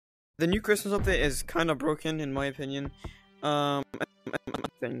the new Christmas update is kind of broken in my opinion.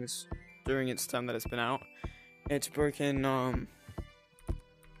 Things during its time that it's been out. It's broken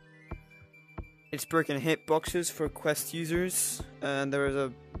hitboxes for Quest users, and there's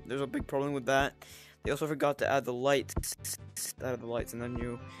a big problem with that. They also forgot to add the lights in the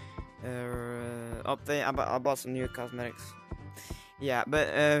new update. I bought some new cosmetics. Yeah,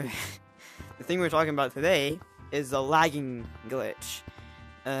 but the thing we're talking about today is the lagging glitch.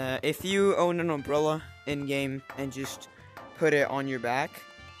 If you own an umbrella in game and just put it on your back,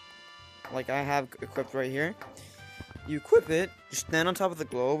 like I have equipped right here, you equip it, just stand on top of the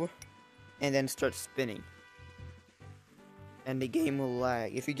globe, and then start spinning, and the game will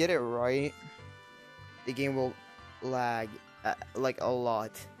lag. If you get it right, the game will lag like a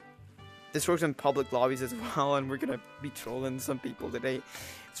lot. This works in public lobbies as well, and we're gonna be trolling some people today.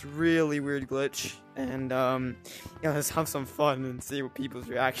 It's a really weird glitch, and yeah, let's have some fun and see what people's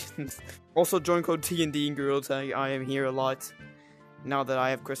reactions. Also, join code TND in gorillatag. I am here a lot now that I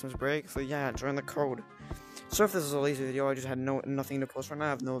have Christmas break, so yeah, join the code. Sorry if this is a lazy video. I just had nothing to post right now. I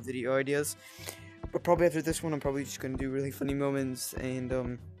have no video ideas, but probably after this one, I'm probably just gonna do really funny moments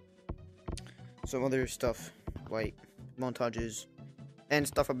and some other stuff like montages and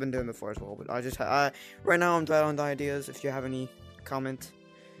stuff I've been doing before as well. But right now I'm dry on the ideas. If you have any comment,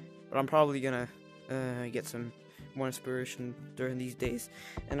 but I'm probably gonna get some more inspiration during these days,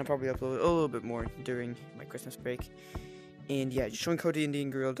 and I'll probably upload a little bit more during my Christmas break. And yeah, just join code D&D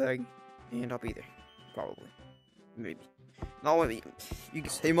and gorillatag, and I'll be there, probably, maybe. No, you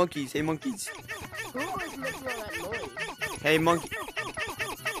guys, hey monkeys, hey monkeys. Who was making all that noise? Hey monkey.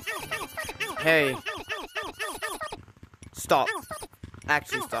 Hey. Stop.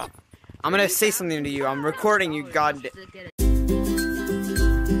 Actually, stop. I'm gonna say something to you. I'm recording you, god.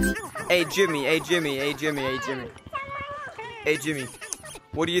 Hey Jimmy, hey Jimmy, hey Jimmy, hey Jimmy. Hey Jimmy.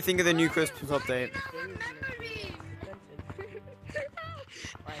 What do you think of the new Christmas update?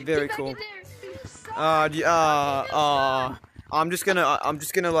 Very cool. I'm just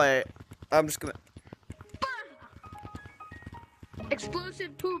gonna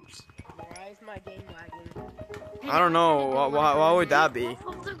Explosive poops. Why is my game lagging? I don't know. Why would that be?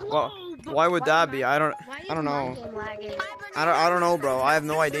 Why would that be? I don't know. I don't know, bro. I have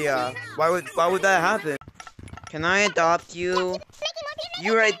no idea. Why would that happen? Can I adopt you?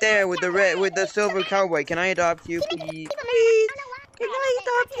 You right there with the silver cowboy. Can I adopt you, please? Please. Can I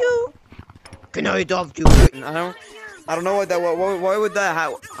adopt you? Can I adopt you? I don't know what that. Why would that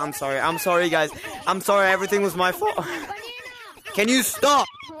happen? I'm sorry, guys. I'm sorry. Everything was my fault. Can you stop?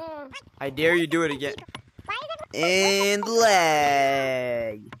 I dare you do it again. And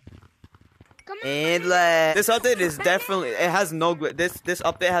lag. And lag. This update is definitely. It has no glitch. This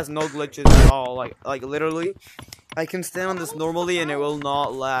update has no glitches at all. Like literally, I can stand on this normally and it will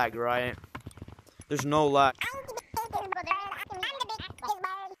not lag. Right? There's no lag.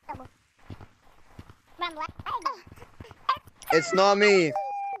 It's not me.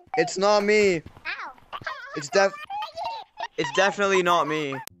 It's not me. It's definitely not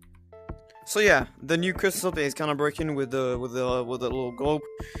me. So yeah, the new Christmas update is kind of breaking with the little globe.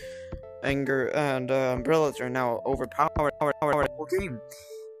 Anger and umbrellas are now overpowered. Whole game.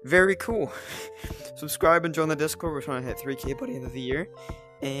 Very cool. Subscribe and join the Discord. We're trying to hit 3K by the end of the year,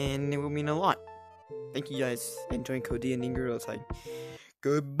 and it will mean a lot. Thank you guys. And join code D&D Gorillatag.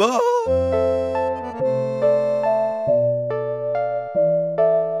 Goodbye.